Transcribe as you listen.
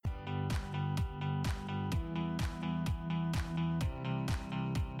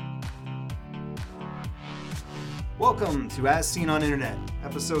Welcome to As Seen on Internet,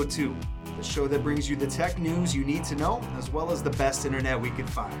 Episode 2, the show that brings you the tech news you need to know, as well as the best internet we could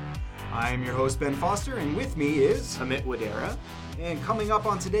find. I am your host, Ben Foster, and with me is Amit Wadera. And coming up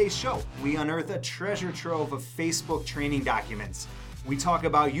on today's show, we unearth a treasure trove of Facebook training documents. We talk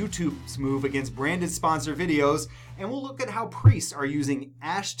about YouTube's move against branded sponsor videos, and we'll look at how priests are using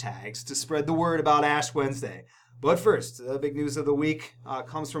ash tags to spread the word about Ash Wednesday. But first, the big news of the week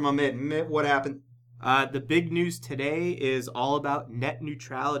comes from Amit. Amit, what happened? The big news today is all about net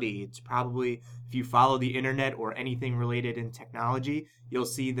neutrality. It's probably, if you follow the internet or anything related in technology, you'll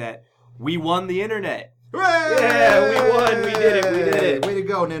see that we won the internet. Hooray! Yeah, we won. We did it. Way to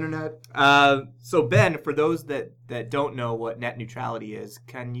go, internet. So Ben, for those that don't know what net neutrality is,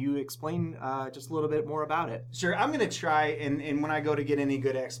 can you explain just a little bit more about it? Sure, I'm going to try, and when I go to get any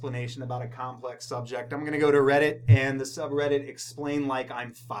good explanation about a complex subject, I'm going to go to Reddit and the subreddit Explain Like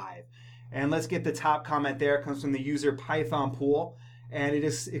I'm 5. And let's get the top comment there. It comes from the user Python Pool, and it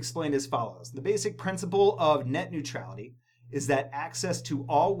is explained as follows. The basic principle of net neutrality is that access to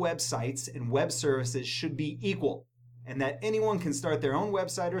all websites and web services should be equal, and that anyone can start their own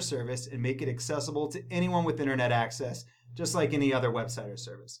website or service and make it accessible to anyone with internet access, just like any other website or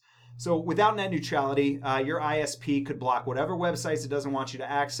service. So without net neutrality, your ISP could block whatever websites it doesn't want you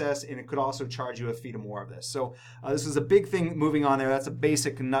to access, and it could also charge you a fee to more of this. So this is a big thing moving on there. That's a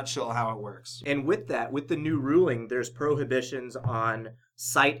basic nutshell how it works. And with that, with the new ruling, there's prohibitions on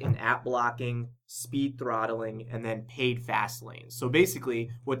site and app blocking, speed throttling, and then paid fast lanes. So basically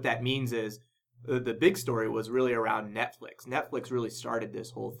what that means is the big story was really around Netflix. Netflix really started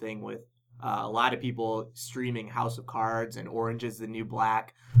this whole thing with a lot of people streaming House of Cards and Orange is the New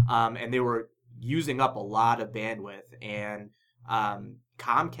Black, and they were using up a lot of bandwidth. And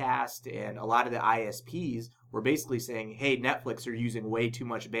Comcast and a lot of the ISPs were basically saying, hey, Netflix, you're using way too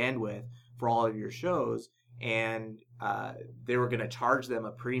much bandwidth for all of your shows, and they were going to charge them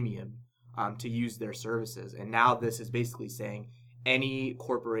a premium to use their services. And now this is basically saying any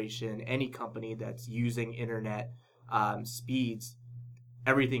corporation, any company that's using internet speeds,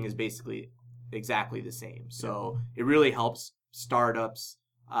 everything is basically exactly the same. So it really helps startups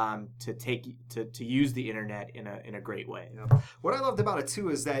to use the internet in a great way. Yeah. What I loved about it too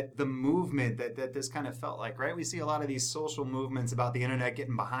is that the movement that this kind of felt like, right? We see a lot of these social movements about the internet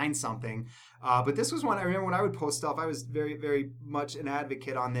getting behind something, but this was one I remember when I would post stuff. I was very, very much an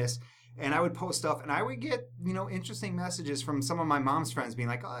advocate on this. And I would post stuff, and I would get, interesting messages from some of my mom's friends being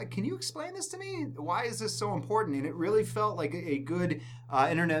like, can you explain this to me? Why is this so important? And it really felt like a good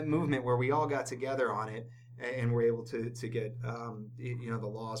internet movement where we all got together on it and were able to get, the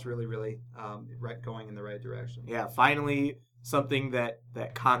laws really, really going in the right direction. Yeah, finally something that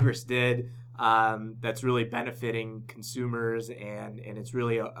Congress did that's really benefiting consumers, and it's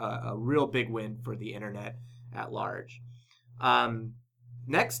really a real big win for the internet at large.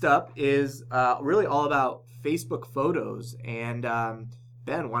 Next up is really all about Facebook photos. And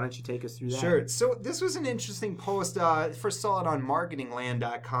Ben, why don't you take us through that? Sure. So this was an interesting post. First saw it on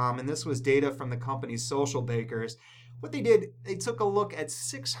marketingland.com, and this was data from the company Social Bakers. What they did, they took a look at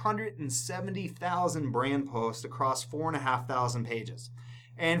 670,000 brand posts across 4,500 pages.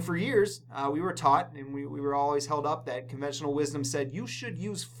 And for years, we were taught, and we were always held up, that conventional wisdom said you should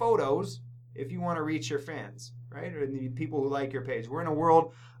use photos if you want to reach your fans, right? Or the people who like your page. We're in a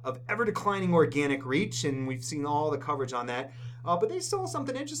world of ever-declining organic reach, and we've seen all the coverage on that. But they saw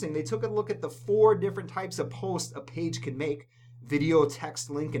something interesting. They took a look at the 4 different types of posts a page can make: video, text,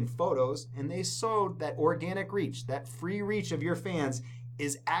 link, and photos. And they saw that organic reach, that free reach of your fans,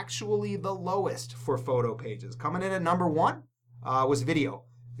 is actually the lowest for photo pages. Coming in at number 1 was video.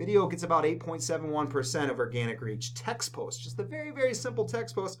 Video gets about 8.71% of organic reach. Text posts, just the very, very simple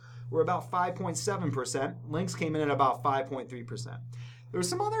text posts, were about 5.7%. Links came in at about 5.3%. There was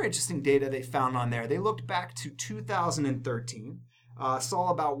some other interesting data they found on there. They looked back to 2013, saw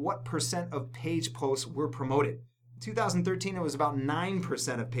about what percent of page posts were promoted. In 2013, it was about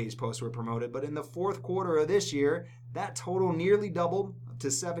 9% of page posts were promoted, but in the fourth quarter of this year, that total nearly doubled to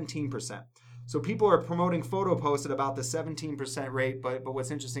 17%. So people are promoting photo posts at about the 17% rate, but what's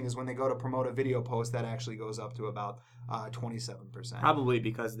interesting is when they go to promote a video post, that actually goes up to about 27%. Probably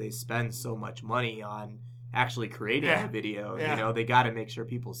because they spend so much money on actually creating a video. Yeah. They got to make sure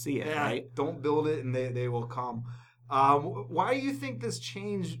people see it, right? Don't build it and they will come. Why do you think this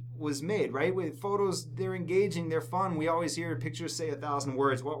change was made, right? With photos, they're engaging, they're fun. We always hear pictures say 1,000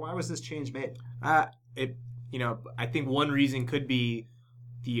 words. Why was this change made? I think one reason could be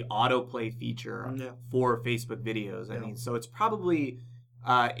the autoplay feature for Facebook videos. I mean, so it's probably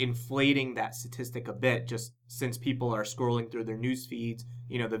inflating that statistic a bit, just since people are scrolling through their news feeds.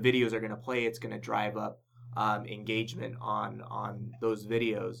 The videos are going to play. It's going to drive up engagement on those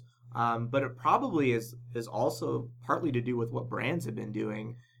videos. But it probably is also partly to do with what brands have been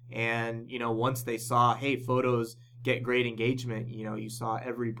doing. And, once they saw, hey, photos get great engagement, you saw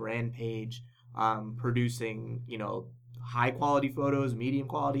every brand page producing, high quality photos, medium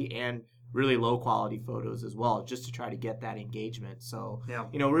quality, and really low quality photos as well, just to try to get that engagement. So, Yeah.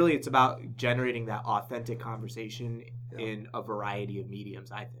 Really it's about generating that authentic conversation in a variety of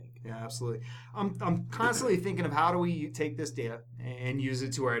mediums, I think. Yeah, absolutely. I'm constantly thinking of how do we take this data and use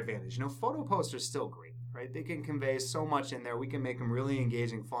it to our advantage. Photo posts are still great, right? They can convey so much in there. We can make them really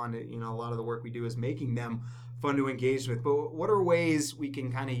engaging, fun. A lot of the work we do is making them fun to engage with. But what are ways we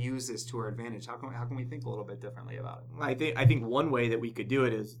can kind of use this to our advantage? How can we think a little bit differently about it? I think one way that we could do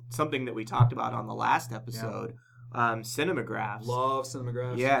it is something that we talked about on the last episode. Cinemagraphs. Love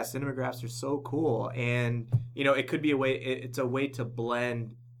cinemagraphs. Yeah, cinemagraphs are so cool, and it could be a way. It's a way to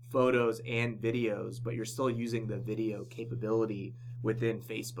blend photos and videos, but you're still using the video capability within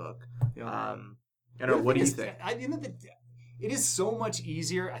Facebook. Yeah. I don't know. What do you think? It is so much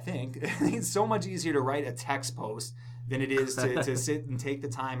easier. I think it's so much easier to write a text post than it is to sit and take the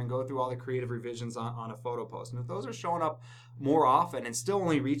time and go through all the creative revisions on a photo post. And if those are showing up more often and still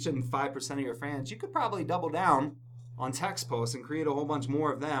only reaching 5% of your fans, you could probably double down on text posts and create a whole bunch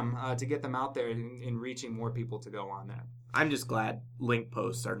more of them to get them out there and reaching more people to go on there. I'm just glad link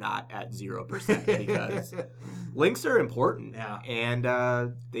posts are not at 0% because links are important. Yeah.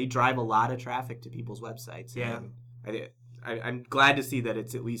 And they drive a lot of traffic to people's websites. Yeah. And I'm glad to see that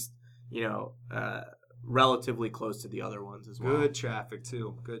it's at least, relatively close to the other ones as well. Good traffic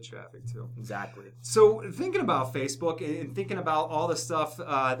too. Exactly. So thinking about Facebook and thinking about all the stuff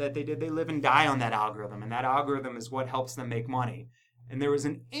that they did, they live and die on that algorithm, and that algorithm is what helps them make money. And there was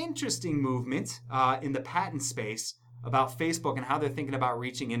an interesting movement in the patent space about Facebook and how they're thinking about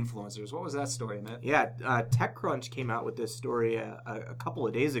reaching influencers. What was that story, Amit? Yeah, TechCrunch came out with this story a couple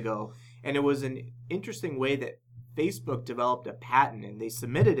of days ago, and it was an interesting way that Facebook developed a patent, and they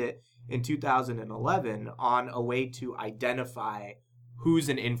submitted it in 2011 on a way to identify who's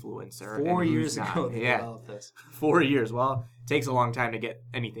an influencer. 4 years not. ago they developed this. 4 years. Well, it takes a long time to get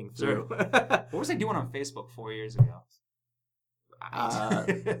anything through. What was I doing on Facebook 4 years ago?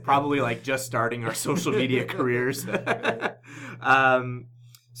 Probably like just starting our social media careers.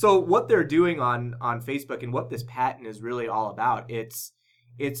 So what they're doing on Facebook and what this patent is really all about, it's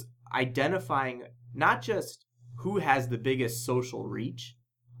identifying not just who has the biggest social reach,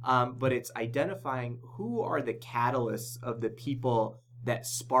 but it's identifying who are the catalysts of the people that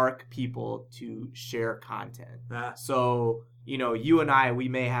spark people to share content. So, you and I, we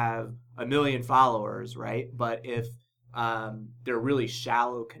may have 1 million followers, right? But if they're really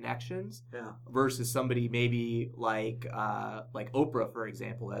shallow connections versus somebody maybe like Oprah, for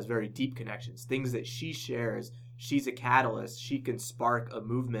example, has very deep connections, things that she shares, she's a catalyst. She can spark a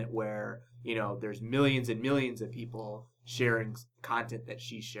movement where, there's millions and millions of people sharing content that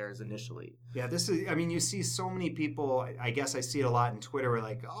she shares initially. Yeah, you see so many people, I guess I see it a lot in Twitter, where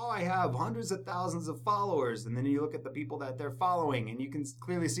like, oh, I have hundreds of thousands of followers. And then you look at the people that they're following, and you can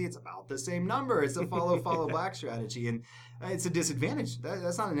clearly see it's about the same number. It's a follow back strategy. And it's a disadvantage.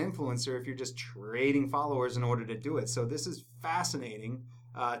 That's not an influencer if you're just trading followers in order to do it. So this is fascinating.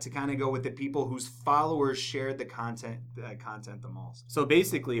 To kind of go with the people whose followers shared the content the most. So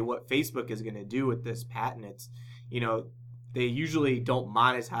basically what Facebook is going to do with this patent, it's, they usually don't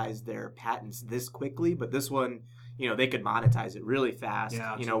monetize their patents this quickly, but this one, they could monetize it really fast,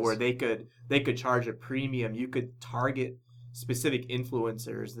 where they could charge a premium. You could target specific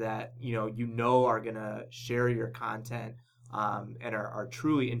influencers that, are going to share your content and are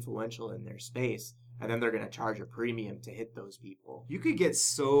truly influential in their space. And then they're going to charge a premium to hit those people. You could get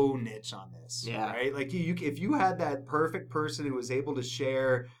so niche on this, right? Like if you had that perfect person who was able to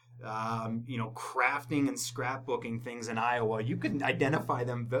share, crafting and scrapbooking things in Iowa, you could identify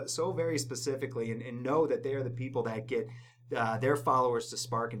them so very specifically and know that they are the people that get their followers to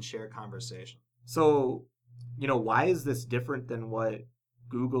spark and share conversation. So, why is this different than what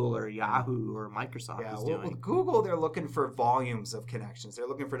Google or Yahoo or Microsoft is doing? With Google, they're looking for volumes of connections. They're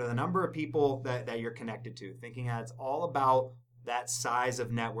looking for the number of people that you're connected to, thinking that it's all about that size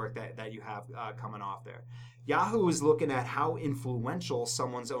of network that you have coming off there. Yahoo is looking at how influential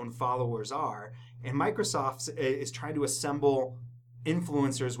someone's own followers are, and Microsoft is trying to assemble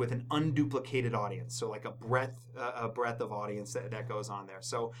influencers with an unduplicated audience, so like a breadth of audience that goes on there.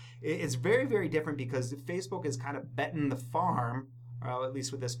 So it's very, very different because Facebook is kind of betting the farm, at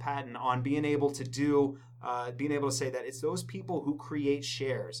least with this patent, on being able to say that it's those people who create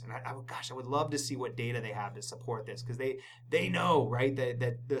shares. And I would love to see what data they have to support this, because they know, right,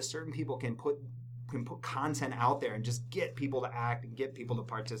 that the certain people can put can put content out there and just get people to act and get people to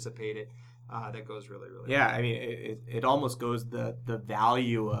participate, that goes really, really Yeah, well. I mean, it almost goes the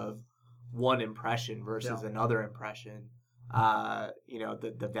value of one impression versus another impression.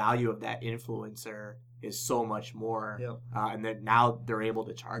 The value of that influencer is so much more. Yep. And then now they're able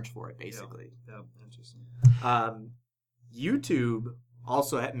to charge for it, basically. Yep. Interesting. YouTube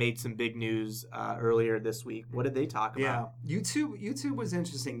also made some big news earlier this week. What did they talk about? Yeah, YouTube was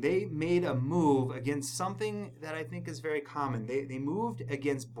interesting. They made a move against something that I think is very common. They moved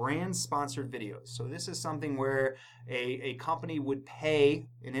against brand-sponsored videos. So this is something where a company would pay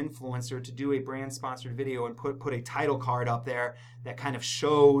an influencer to do a brand-sponsored video and put a title card up there that kind of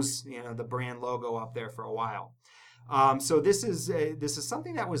shows the brand logo up there for a while. So this is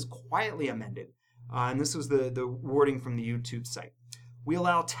something that was quietly amended, and this was the wording from the YouTube site. We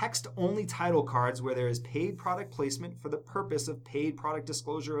allow text-only title cards where there is paid product placement for the purpose of paid product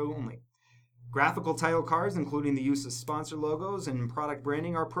disclosure only. Graphical title cards, including the use of sponsor logos and product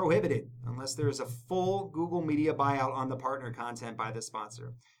branding, are prohibited unless there is a full Google Media buyout on the partner content by the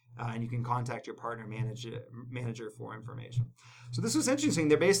sponsor. And you can contact your partner manager for information. So this was interesting.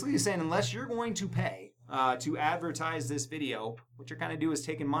 They're basically saying unless you're going to pay to advertise this video, what you're kind of do is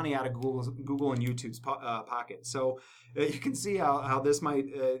taking money out of Google and YouTube's pocket. So you can see how this might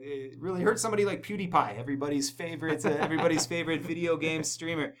really hurt somebody like PewDiePie, everybody's favorite video game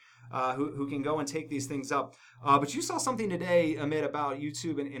streamer, who can go and take these things up. But you saw something today, Amit, about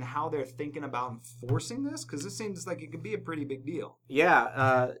YouTube and how they're thinking about enforcing this, because this seems like it could be a pretty big deal.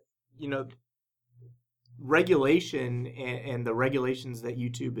 Yeah, regulation and the regulations that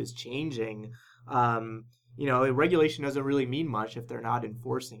YouTube is changing. Regulation doesn't really mean much if they're not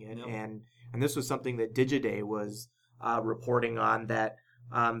enforcing it. Yep. And this was something that Digiday was reporting on, that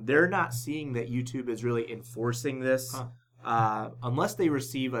they're not seeing that YouTube is really enforcing this unless they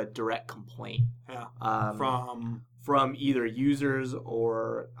receive a direct complaint from either users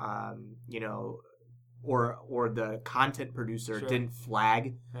or or the content producer didn't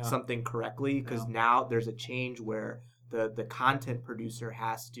flag something correctly, because now there's a change where the content producer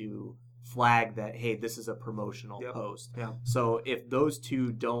has to flag that, hey, this is a promotional post. Yeah. So if those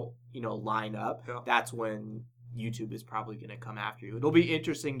two don't, line up, that's when YouTube is probably going to come after you. It'll be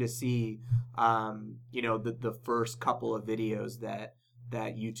interesting to see, the first couple of videos that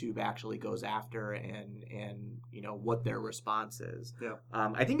YouTube actually goes after and what their response is. Yeah.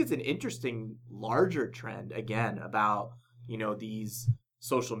 I think it's an interesting larger trend, again, about, these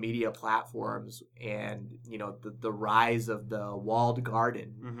social media platforms and, the rise of the walled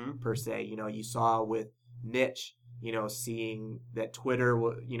garden, per se. You saw with Mitch, seeing that Twitter,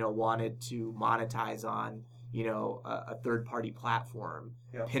 wanted to monetize on, a third-party platform.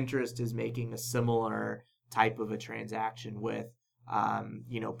 Yep. Pinterest is making a similar type of a transaction with,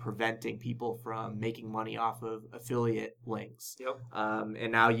 preventing people from making money off of affiliate links. Yep.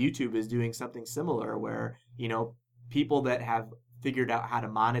 And now YouTube is doing something similar where, people that have figured out how to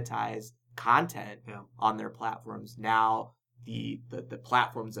monetize content on their platforms, now the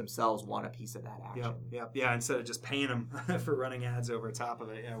platforms themselves want a piece of that action. Yeah. Instead of just paying them for running ads over top of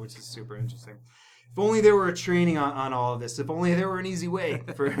it, which is super interesting. If only there were a training on all of this. If only there were an easy way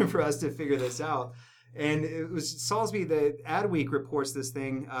for us to figure this out. And it was Salisbury, the Adweek reports this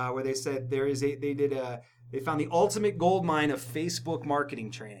thing where they said they found the ultimate goldmine of Facebook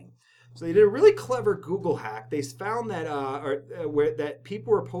marketing training. So they did a really clever Google hack. They found that that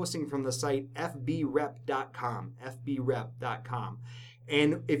people were posting from the site fbrep.com,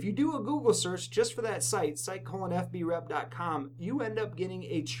 and if you do a Google search just for that site:/fbrep.com, you end up getting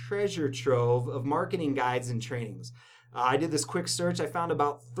a treasure trove of marketing guides and trainings. I did this quick search. I found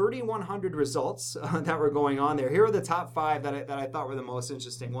about 3,100 results that were going on there. Here are the top 5 that I thought were the most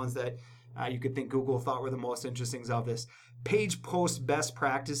interesting ones that you could think Google thought were the most interesting of this. Page post best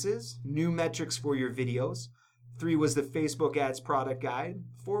practices, new metrics for your videos. 3 was the Facebook ads product guide.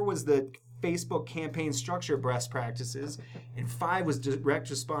 4 was the Facebook campaign structure best practices, and 5 was direct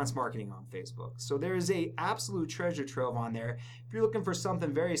response marketing on Facebook. So there is a absolute treasure trove on there. If you're looking for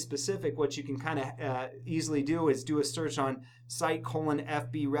something very specific, what you can kind of easily do is do a search on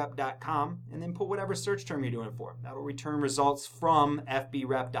site:/fbrep.com and then put whatever search term you're doing it for. That'll return results from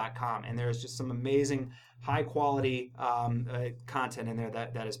fbrep.com, and there's just some amazing high quality content in there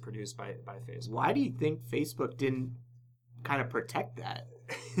that is produced by Facebook. Why do you think Facebook didn't kind of protect that?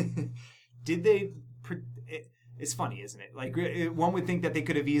 Did they? It's funny, isn't it? Like, one would think that they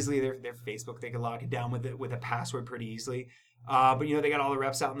could have easily their Facebook, they could lock it down with a password pretty easily. But they got all the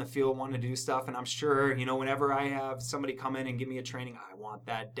reps out in the field wanting to do stuff, and I'm sure whenever I have somebody come in and give me a training, I want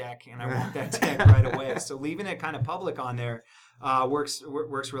that deck and I want that deck right away. So leaving it kind of public on there works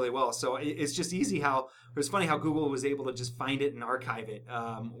really well. So it's just easy how it's funny how Google was able to just find it and archive it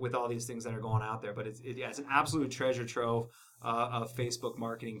with all these things that are going out there. But it's an absolute treasure trove of Facebook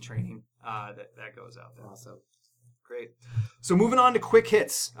marketing training that goes out there. Awesome. Great. So moving on to quick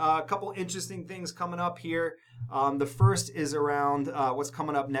hits. A couple interesting things coming up here. The first is around what's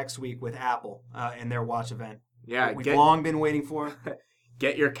coming up next week with Apple and their watch event. Yeah, we've long been waiting for.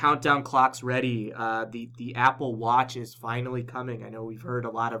 Get your countdown clocks ready. The Apple Watch is finally coming. I know we've heard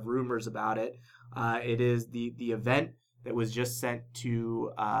a lot of rumors about it. It is the event that was just sent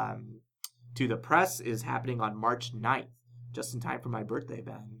to the press is happening on March 9th, just in time for my birthday,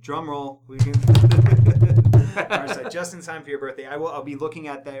 Ben. Drum roll. We can. Just in time for your birthday. I'll be looking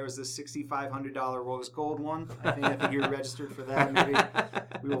at that. It was the $6,500 rose gold one. I think you're registered for that. Maybe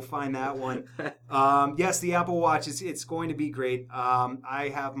we will find that one. Yes, the Apple Watch it's going to be great.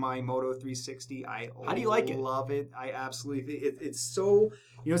 I have my Moto 360. How do you like it? Love it. I absolutely. It's so.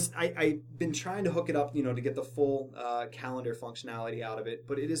 I've been trying to hook it up. To get the full calendar functionality out of it.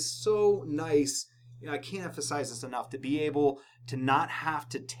 But it is so nice. I can't emphasize this enough, to be able to not have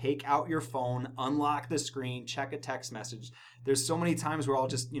to take out your phone, unlock the screen, check a text message. There's so many times where I'll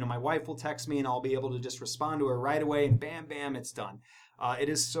just, my wife will text me and I'll be able to just respond to her right away and bam, bam, it's done. It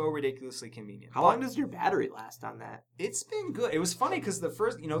is so ridiculously convenient. How long does your battery last on that? It's been good. It was funny because the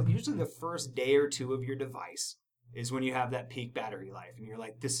first, usually the first day or two of your device is when you have that peak battery life. And you're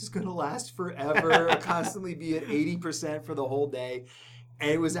like, this is going to last forever. I'll constantly be at 80% for the whole day. And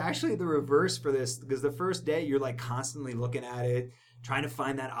it was actually the reverse for this, because the first day you're like constantly looking at it, trying to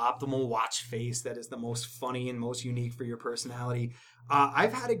find that optimal watch face that is the most funny and most unique for your personality.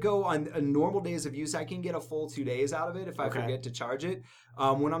 I've had it go on normal days of use. I can get a full 2 days out of it if I forget to charge it.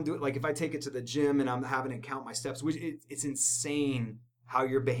 When I'm doing, like if I take it to the gym and I'm having to count my steps, which it's insane how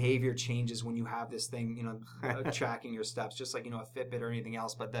your behavior changes when you have this thing, tracking your steps, just like, a Fitbit or anything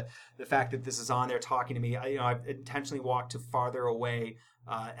else. But the fact that this is on there talking to me, I've intentionally walked to farther away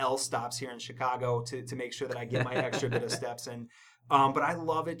L stops here in Chicago to make sure that I get my extra bit of steps in. But I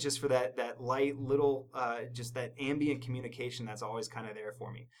love it just for that light little, just that ambient communication that's always kind of there for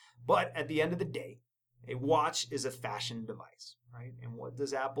me. But at the end of the day, a watch is a fashion device, right? And what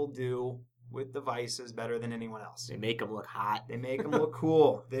does Apple do with devices better than anyone else? They make them look hot. They make them look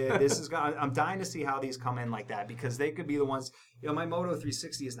cool. I'm dying to see how these come in like that, because they could be the ones. My Moto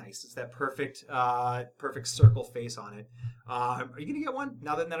 360 is nice. It's that perfect circle face on it. Are you gonna get one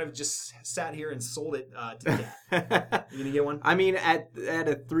now that I've just sat here and sold it to death? You gonna get one? I mean, at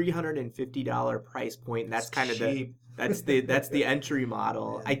a $350 price point, that's kind of that's the entry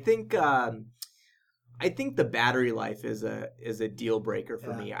model. Yeah. I think the battery life is a deal breaker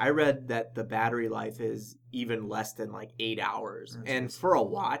for me. I read that the battery life is even less than like 8 hours. And for a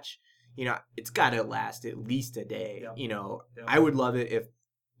watch, it's got to last at least a day. Yep. I would love it if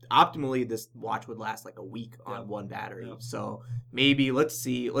optimally this watch would last like a week on one battery. Yep. So maybe let's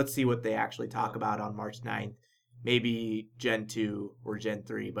see what they actually talk about on March 9th. Maybe Gen 2 or Gen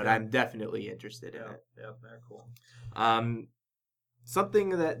 3, but I'm definitely interested in it. Yeah, very cool. Something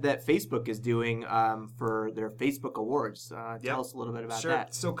that Facebook is doing for their Facebook Awards. Tell us a little bit about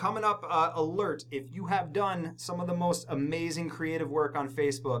that. So coming up, alert, if you have done some of the most amazing creative work on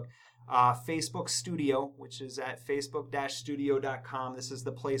Facebook, Facebook Studio, which is at facebook-studio.com. This is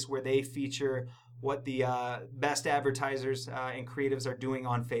the place where they feature what the best advertisers and creatives are doing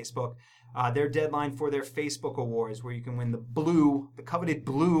on Facebook. Their deadline for their Facebook Awards, where you can win the coveted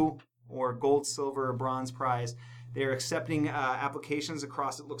blue or gold, silver, or bronze prize. They're accepting applications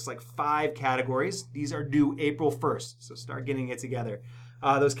across, it looks like, 5 categories. These are due April 1st, so start getting it together.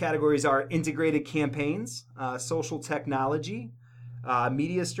 Those categories are integrated campaigns, social technology,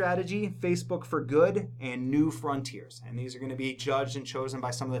 media strategy, Facebook for good, and new frontiers. And these are going to be judged and chosen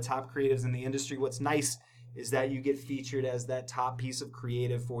by some of the top creatives in the industry. What's nice is that you get featured as that top piece of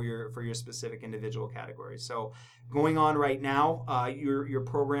creative for your specific individual category. So going on right now, your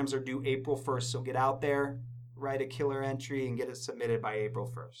programs are due April 1st, so get out there, write a killer entry, and get it submitted by April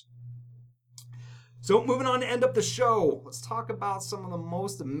 1st. So moving on to end up the show, let's talk about some of the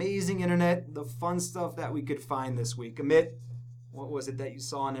most amazing internet, the fun stuff that we could find this week. Amit, what was it that you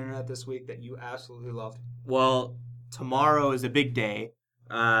saw on the internet this week that you absolutely loved? Well, tomorrow is a big day.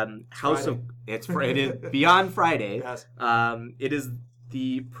 It's beyond Friday. Yes. It is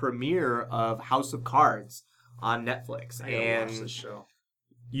the premiere of House of Cards on Netflix. I gotta watch this show.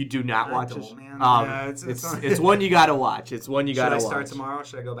 You do not I watch don't, it? man. It's one you gotta watch. It's one you gotta watch. Should I start tomorrow?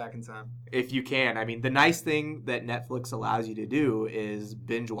 Should I go back in time? If you can. I mean, the nice thing that Netflix allows you to do is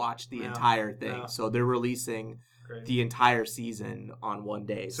binge watch the entire thing. Yeah. So they're releasing the entire season on one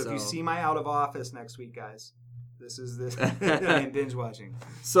day. So if you see my Out of Office next week, guys, this is this. I'm binge watching.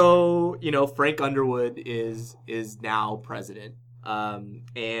 So, Frank Underwood is now president.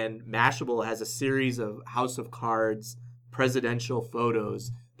 And Mashable has a series of House of Cards presidential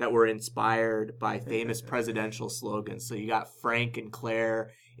photos that were inspired by famous presidential slogans. So you got Frank and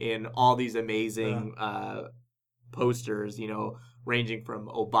Claire in all these amazing posters, ranging from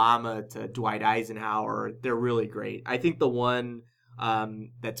Obama to Dwight Eisenhower. They're really great. I think the one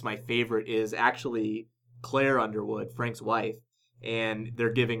that's my favorite is actually Claire Underwood, Frank's wife, and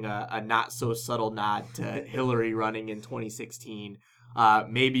they're giving a not so subtle nod to Hillary running in 2016.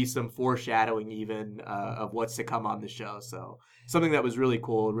 Maybe some foreshadowing even of what's to come on the show. So something that was really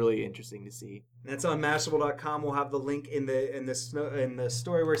cool, really interesting to see. That's on Mashable.com. We'll have the link in the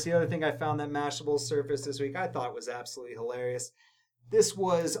story. Where's the other thing I found that Mashable surfaced this week? I thought was absolutely hilarious. This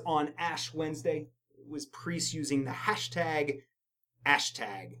was on Ash Wednesday. It was Priest using the hashtag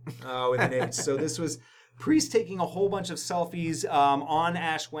 #hashtag with an H. So this was Priest taking a whole bunch of selfies on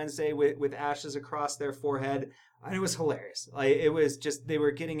Ash Wednesday with ashes across their forehead. And it was hilarious. Like, it was just, they were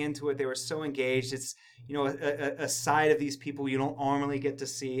getting into it. They were so engaged. It's, a side of these people you don't normally get to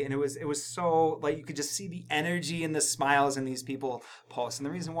see. And it was so, like, you could just see the energy and the smiles in these people post. And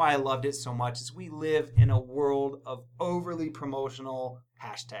the reason why I loved it so much is we live in a world of overly promotional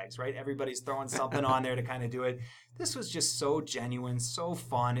hashtags, right? Everybody's throwing something on there to kind of do it. This was just so genuine, so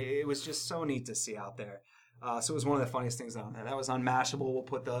fun. It was just so neat to see out there. So it was one of the funniest things on there. That was on Mashable.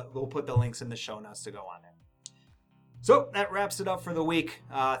 We'll put the links in the show notes to go on there. So that wraps it up for the week.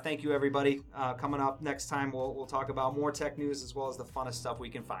 Thank you, everybody. Coming up next time, we'll talk about more tech news as well as the funnest stuff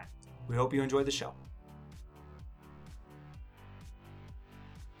we can find. We hope you enjoyed the show.